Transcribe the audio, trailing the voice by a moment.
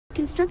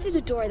constructed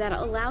a door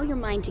that'll allow your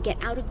mind to get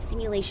out of the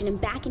simulation and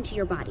back into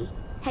your body.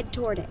 Head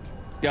toward it.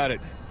 Got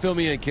it. Fill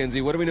me in, Kinsey.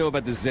 What do we know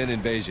about the Zen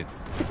invasion?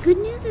 The good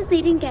news is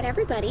they didn't get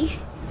everybody.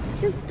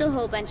 Just a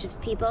whole bunch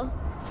of people.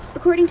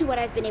 According to what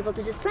I've been able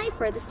to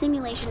decipher, the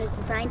simulation is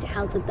designed to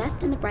house the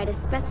best and the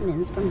brightest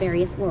specimens from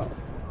various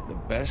worlds. The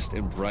best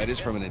and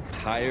brightest from an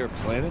entire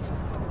planet?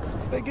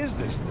 How big is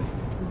this thing?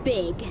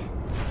 Big.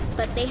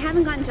 But they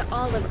haven't gotten to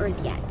all of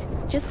Earth yet.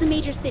 Just the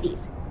major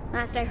cities.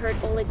 Last I heard,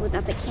 Oleg was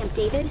up at Camp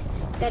David.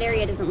 That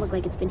area doesn't look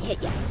like it's been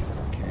hit yet.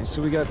 Okay,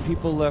 so we got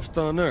people left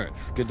on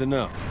Earth. Good to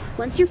know.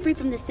 Once you're free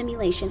from the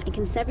simulation, I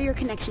can sever your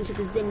connection to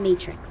the Zen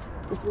Matrix.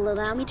 This will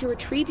allow me to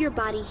retrieve your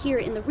body here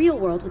in the real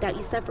world without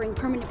you suffering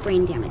permanent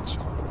brain damage.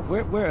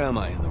 Where am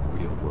I in the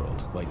real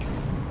world? Like,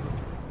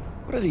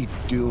 what are they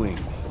doing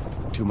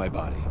to my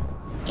body?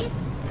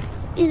 It's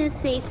in a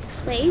safe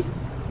place.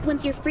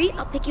 Once you're free,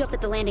 I'll pick you up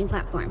at the landing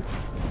platform.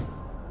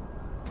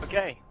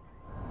 Okay.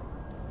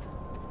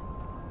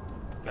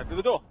 Go through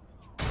the door.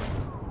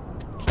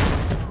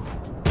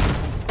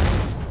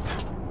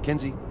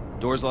 Kenzie,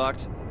 door's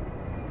locked.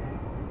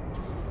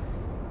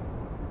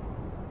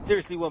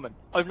 Seriously, woman,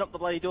 open up the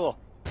bloody door.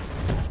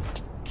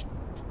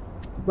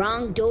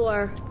 Wrong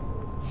door.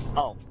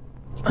 Oh.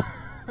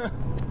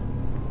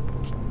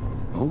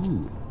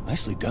 Ooh,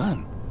 nicely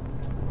done.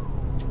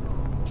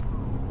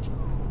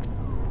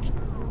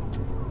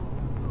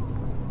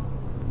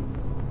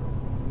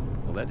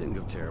 Well, that didn't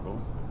go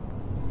terrible.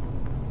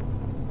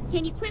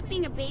 Can you quit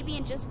being a baby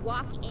and just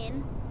walk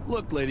in?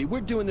 Look, lady, we're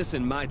doing this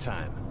in my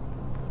time.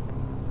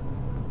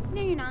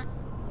 No, you're not.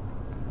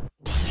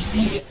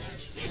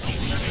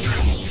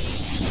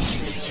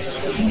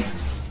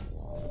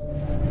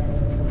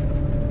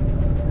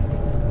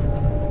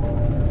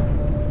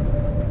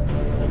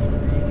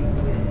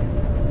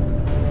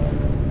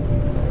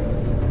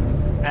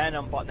 And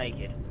I'm butt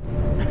naked.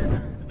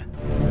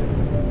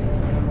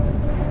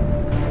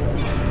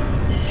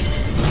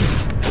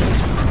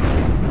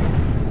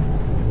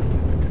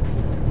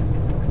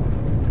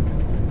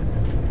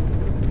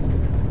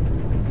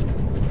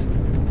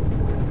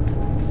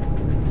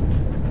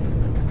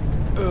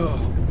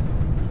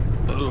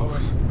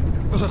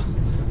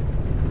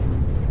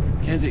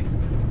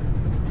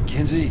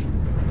 Kenzie.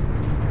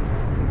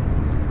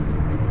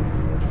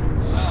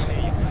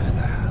 Where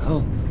the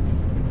hell?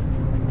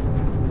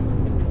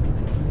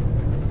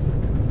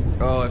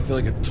 Oh, I feel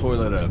like a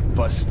toilet at a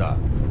bus stop.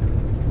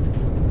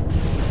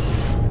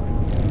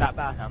 That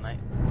bad, huh, mate?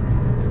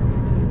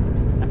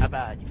 That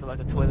bad? You feel like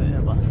a toilet in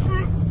a bus?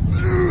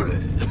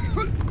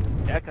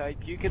 Yeah, okay,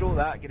 puke it all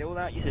out, get it all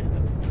out your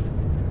system.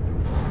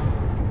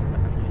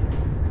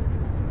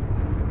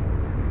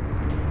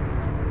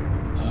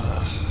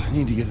 I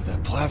need to get to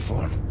that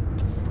platform.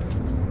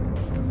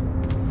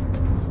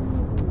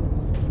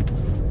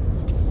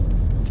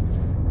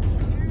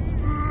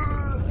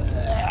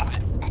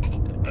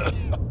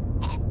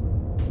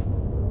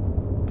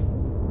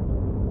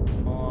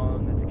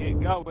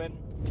 Going.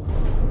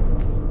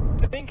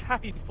 Think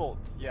happy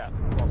thoughts. Yeah.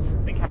 Well,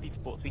 think happy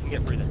thoughts. We can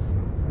get through this.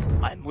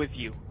 I'm with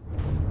you.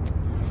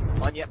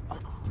 On, yep.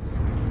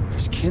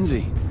 Where's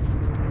Kinsey?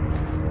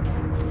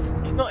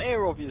 She's not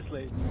here,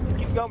 obviously. Just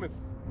keep going.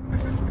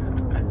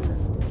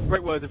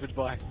 Great words of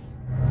advice.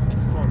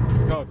 Come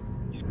on, go.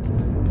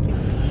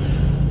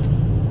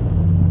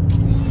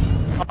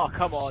 Oh,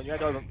 come on. You had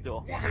to open the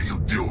door. What are you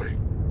doing?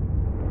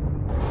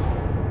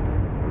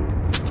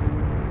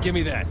 Give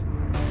me that.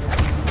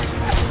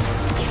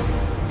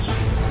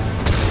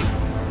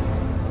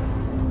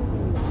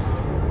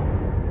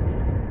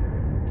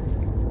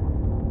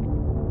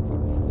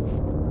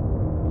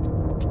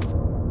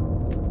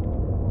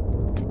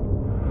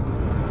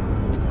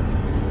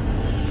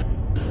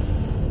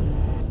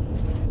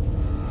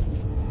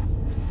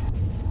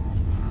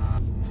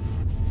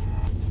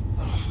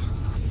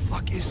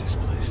 Is this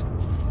place?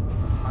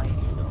 I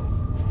know.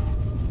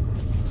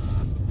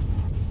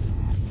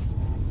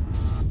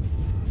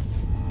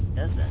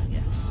 Does that,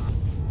 yeah.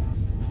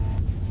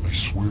 I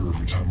swear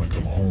every time I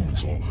come home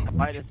it's all...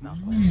 Why does not?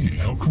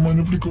 How come I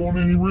never go on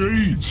any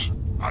raids?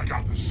 I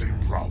got the same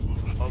problem.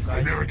 Okay.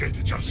 I never get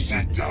to just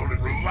sit down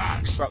and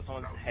relax. Drop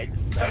someone's head.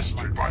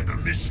 Pestered by the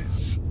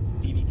missus.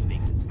 You need to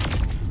think.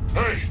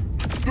 Hey!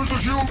 This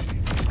is you!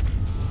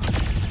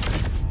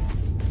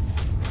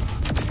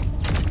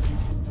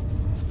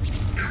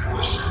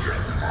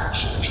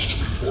 Soldiers to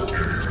report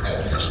any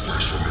all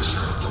misplaced or missing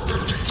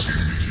abductees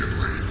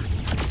immediately.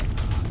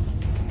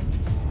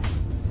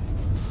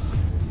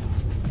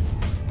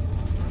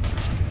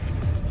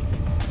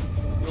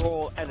 You're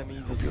all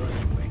enemies of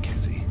yours. Way,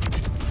 Kenzie.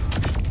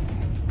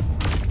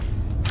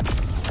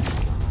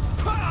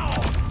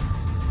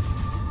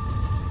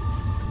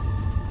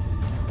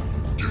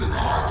 Given the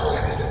high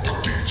volume of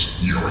abductees,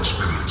 your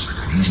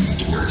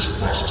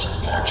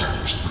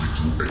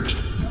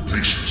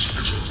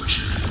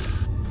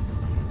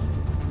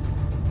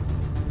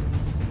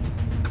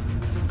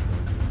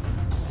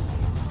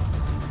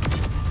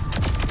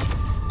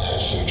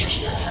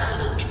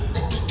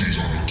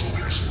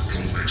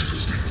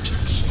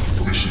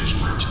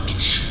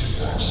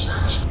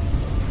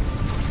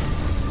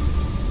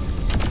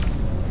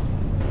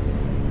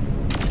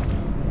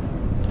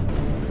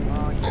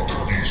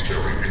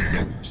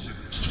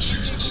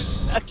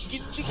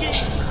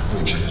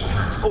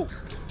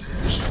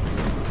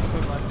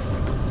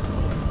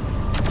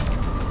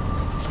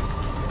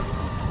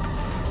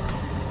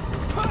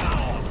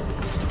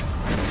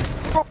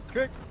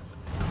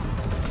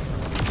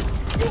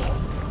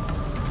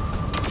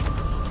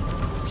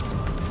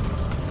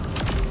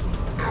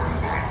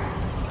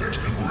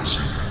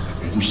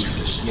You've received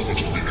a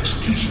celebratory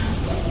execution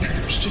of world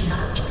leaders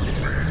tonight in the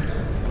main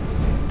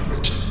hall.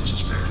 Attendance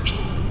is mandatory.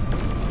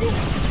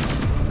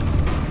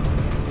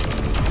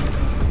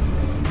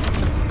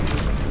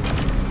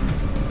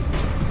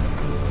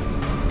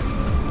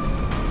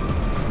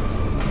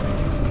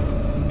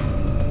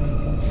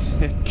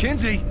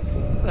 Kinsey!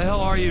 The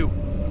hell are you?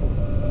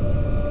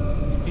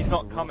 He's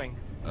not coming.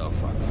 Oh,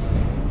 fuck.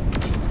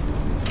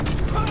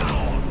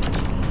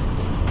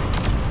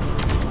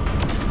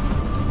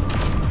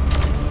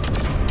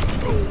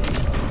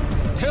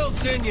 Tell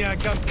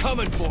Zinyak I'm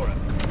coming for him.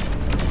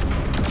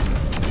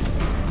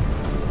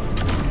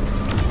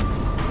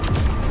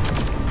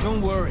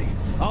 Don't worry.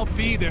 I'll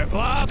be there.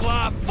 Blah,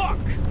 blah, fuck!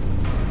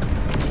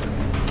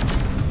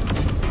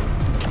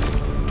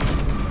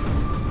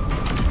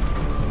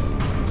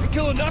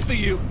 Kill enough of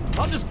you,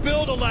 I'll just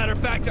build a ladder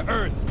back to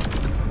Earth.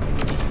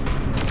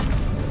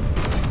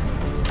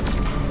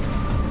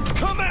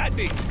 Come at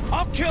me!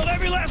 I'll kill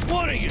every last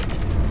one of you!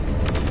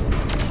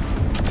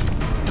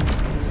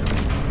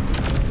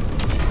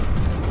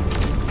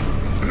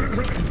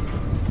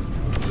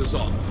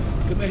 Zon,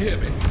 can they hear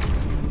me?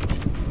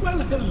 Well,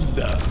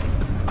 hello.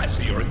 I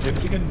see you're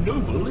attempting a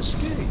noble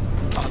escape.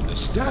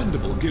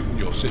 Understandable given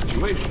your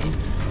situation,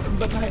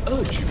 but I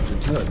urge you to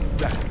turn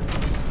back.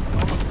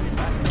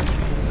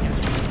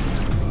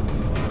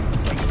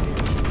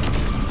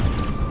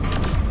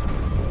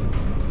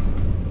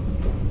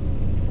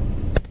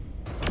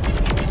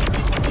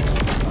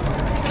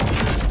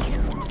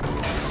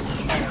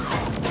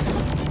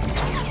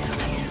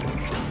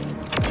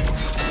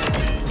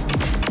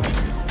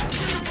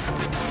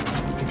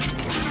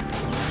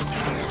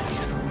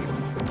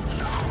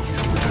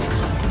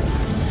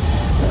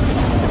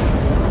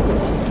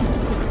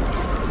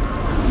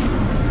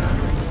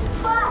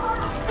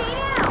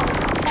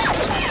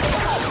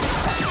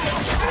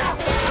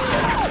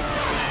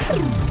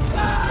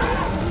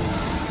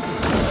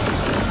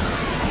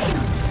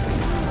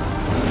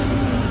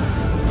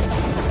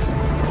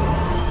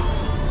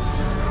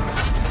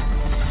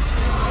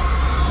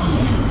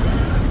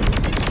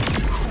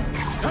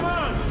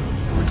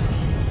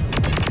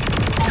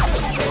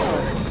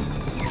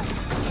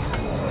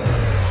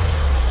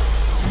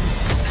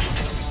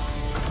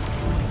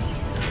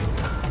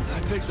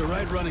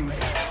 Running mate.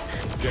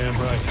 Damn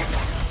right.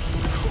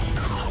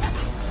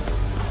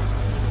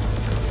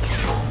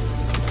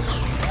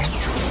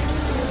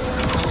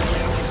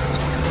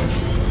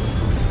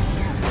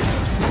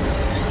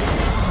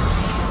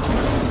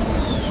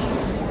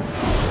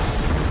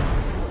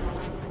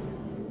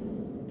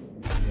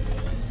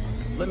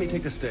 Let me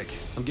take the stick.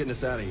 I'm getting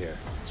us out of here.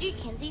 Gee,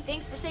 Kinsey,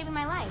 thanks for saving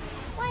my life.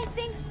 Why,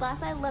 thanks,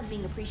 boss. I love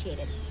being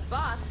appreciated.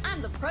 Boss,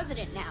 I'm the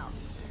president now.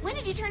 When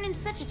did you turn into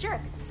such a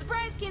jerk?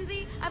 Surprise,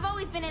 Kinsey! I've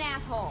always been an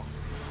asshole.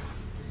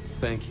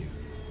 Thank you.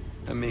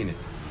 I mean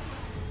it.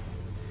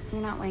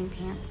 You're not wearing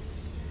pants.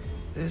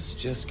 This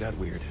just got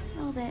weird. A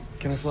little bit.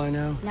 Can I fly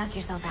now? Knock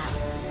yourself out.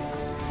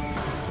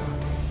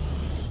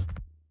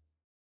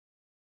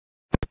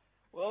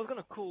 Well, I was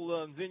gonna call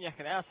Zinyak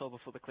an asshole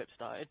before the clip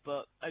started,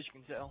 but as you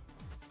can tell,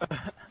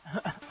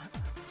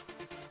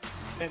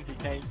 Kenzie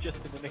came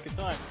just in the nick of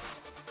time.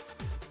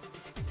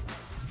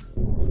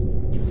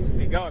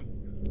 Where you going?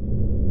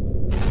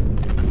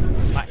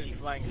 Actually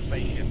flying a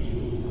spaceship.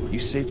 You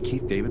saved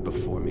Keith David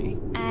before me?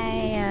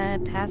 I,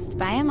 passed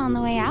by him on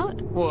the way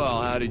out.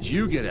 Well, how did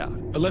you get out?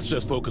 Let's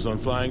just focus on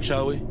flying,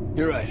 shall we?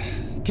 You're right.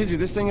 Kinsey,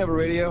 this thing have a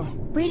radio?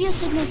 Radio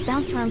signals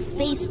bounce around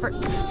space for...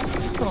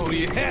 Oh,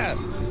 yeah!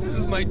 This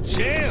is my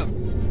jam!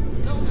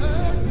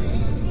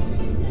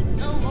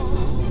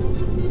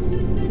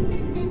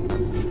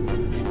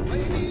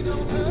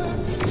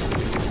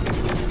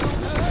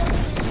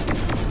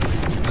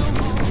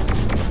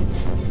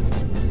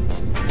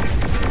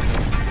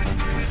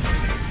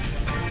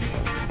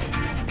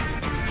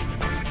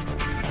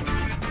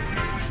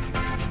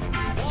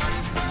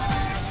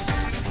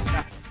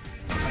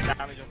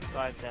 Damage on the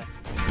side there.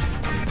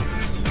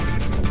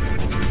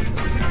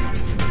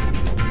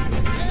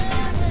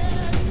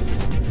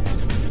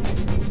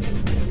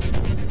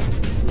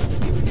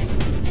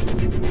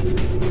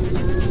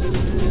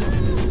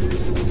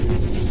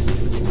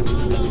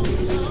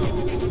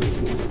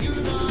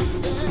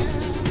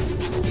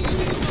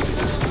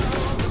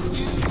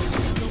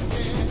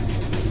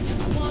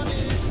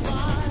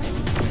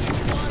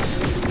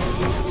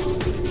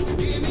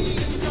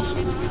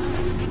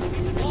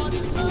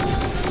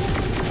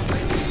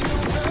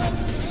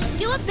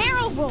 Do a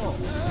barrel roll!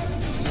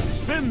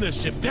 Spin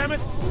this ship, damn it!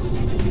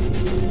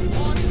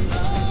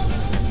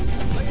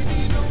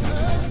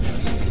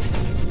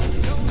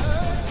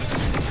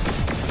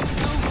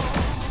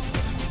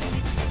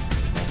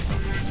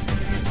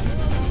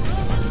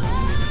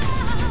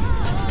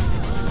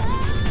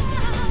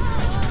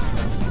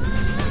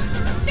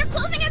 They're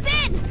closing us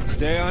in!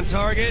 Stay on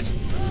target.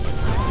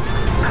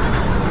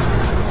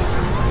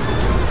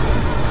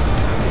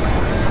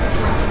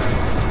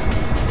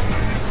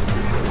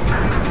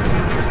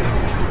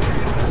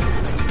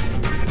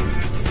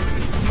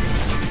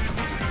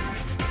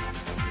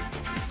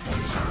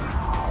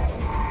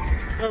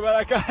 Go Sorry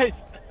about that, guys.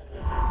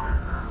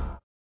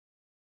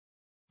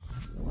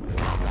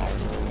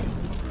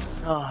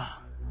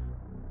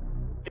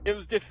 It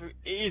was difficult.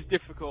 It is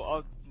difficult.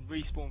 I'll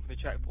respawn for the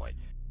checkpoint.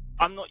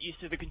 I'm not used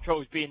to the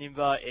controls being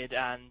inverted,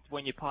 and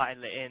when you're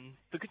piloting,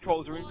 the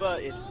controls are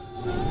inverted.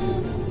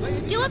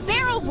 Do a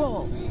barrel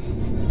roll!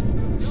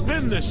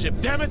 Spin this ship,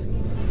 damn it!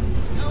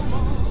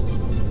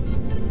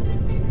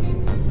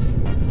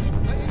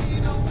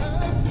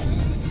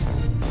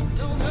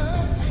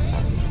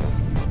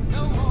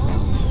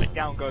 The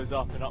down goes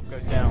up and up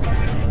goes down.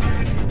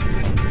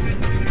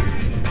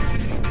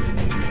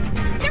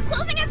 They're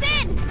closing us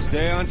in!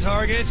 Stay on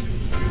target.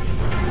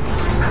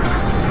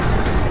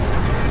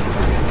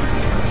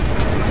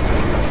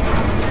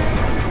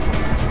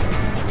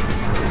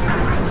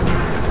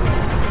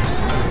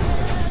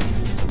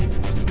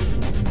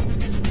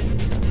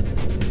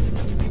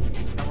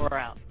 And we're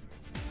out.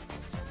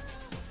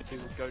 If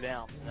it would go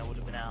down, that would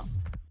have been out.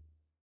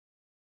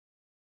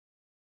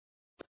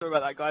 Sorry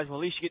about that, guys. Well,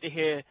 at least you get to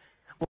hear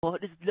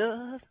what is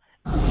love.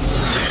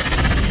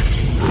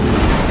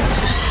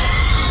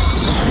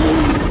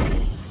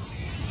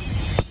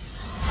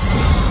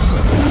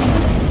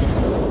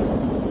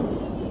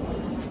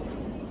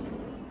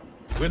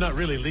 We're not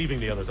really leaving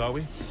the others, are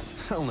we?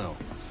 Hell no.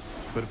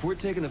 But if we're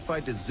taking the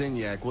fight to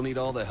Zinyak, we'll need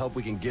all the help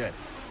we can get.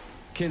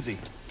 Kinsey,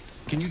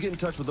 can you get in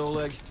touch with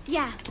Oleg?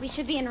 Yeah, we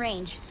should be in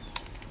range.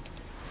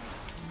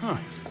 Huh.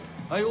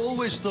 I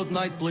always thought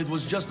Nightblade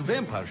was just a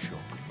vampire show.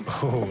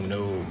 Oh,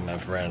 no, my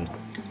friend.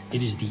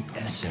 It is the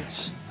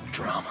essence of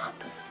drama.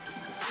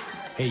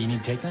 Hey, you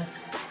need to take that?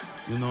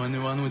 You know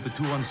anyone with the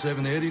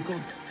 217 area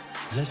code?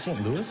 Is that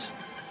St. Louis?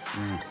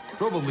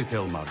 Probably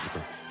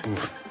telemarketer.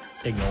 Oof.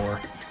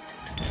 Ignore.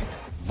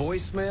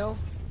 Voicemail?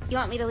 You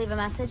want me to leave a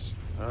message?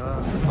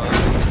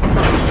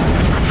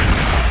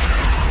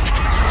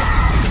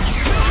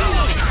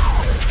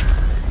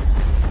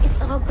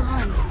 It's all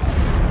gone.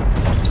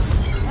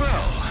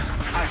 Well,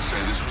 I'd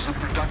say this was a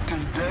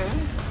productive day.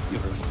 You're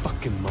a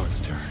fucking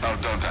monster. Oh,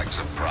 don't act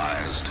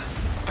surprised.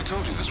 I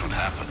told you this would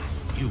happen.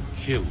 You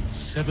killed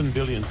 7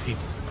 billion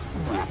people.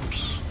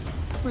 Whoops.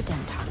 We're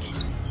done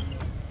talking.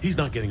 He's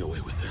not getting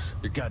away with this.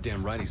 You're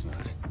goddamn right he's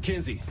not.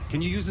 Kinsey,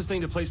 can you use this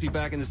thing to place me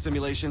back in the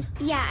simulation?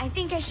 Yeah, I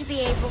think I should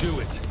be able...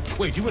 Do it.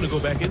 Wait, you want to go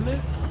back in there?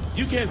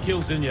 You can't kill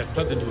Zinyak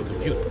plugged into a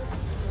computer.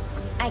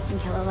 I can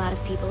kill a lot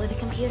of people with a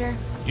computer.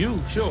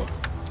 You, sure.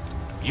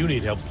 You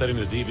need help setting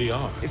the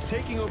DVR. If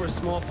taking over a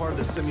small part of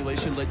the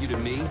simulation led you to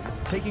me,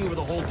 taking over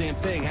the whole damn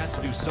thing has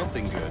to do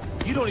something good.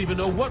 You don't even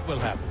know what will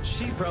happen.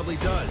 She probably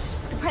does.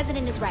 The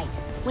President is right.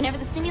 Whenever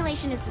the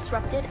simulation is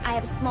disrupted, I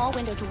have a small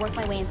window to work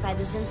my way inside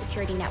the Zin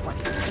security network.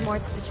 The more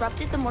it's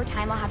disrupted, the more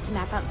time I'll have to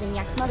map out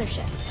Zinyak's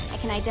mothership. I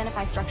can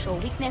identify structural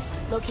weakness,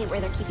 locate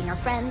where they're keeping our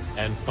friends.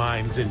 And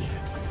find Zinyak.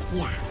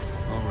 Yeah.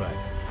 All right,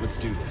 let's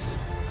do this.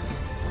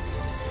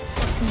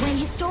 When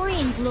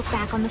historians look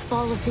back on the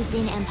fall of the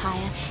Zin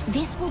Empire,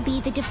 this will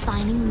be the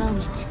defining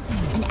moment.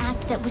 An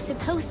act that was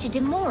supposed to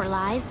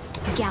demoralize,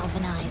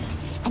 galvanized,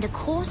 and a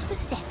course was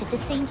set that the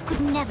Saints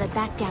could never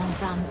back down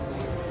from.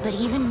 But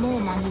even more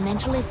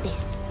monumental is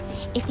this.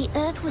 If the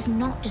Earth was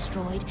not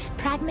destroyed,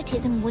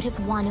 pragmatism would have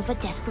won over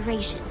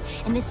desperation,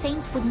 and the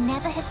Saints would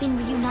never have been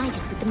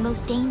reunited with the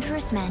most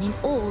dangerous man in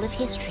all of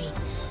history,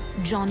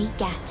 Johnny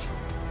Gat.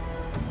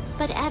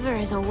 But ever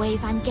as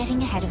always, I'm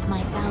getting ahead of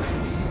myself.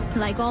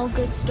 Like all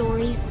good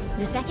stories,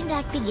 the second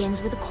act begins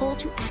with a call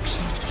to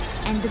action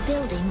and the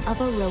building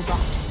of a robot.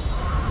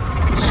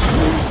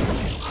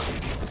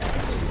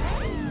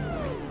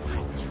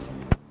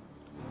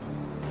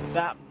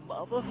 That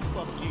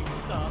motherfucking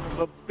son of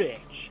a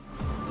bitch.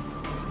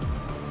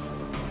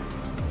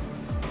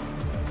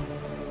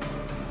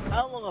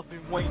 How long I've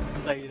been waiting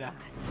to say that?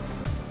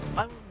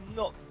 I'm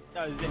not...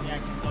 No,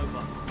 Zinyak is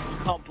over. You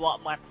can't blow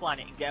up my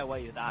planet and get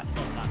away with that.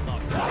 It's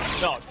not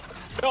that.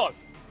 No!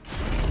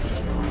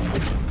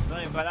 So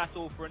anyway, that's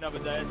all for another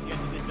day. That's the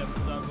end of this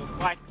episode.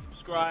 Like,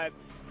 subscribe,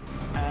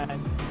 and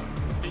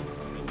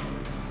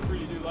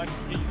really do like to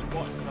see you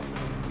watch, and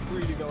I'm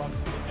really go up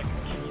to the next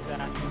cheese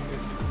ass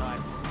this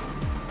time.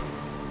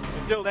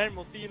 Until then,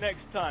 we'll see you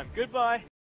next time. Goodbye!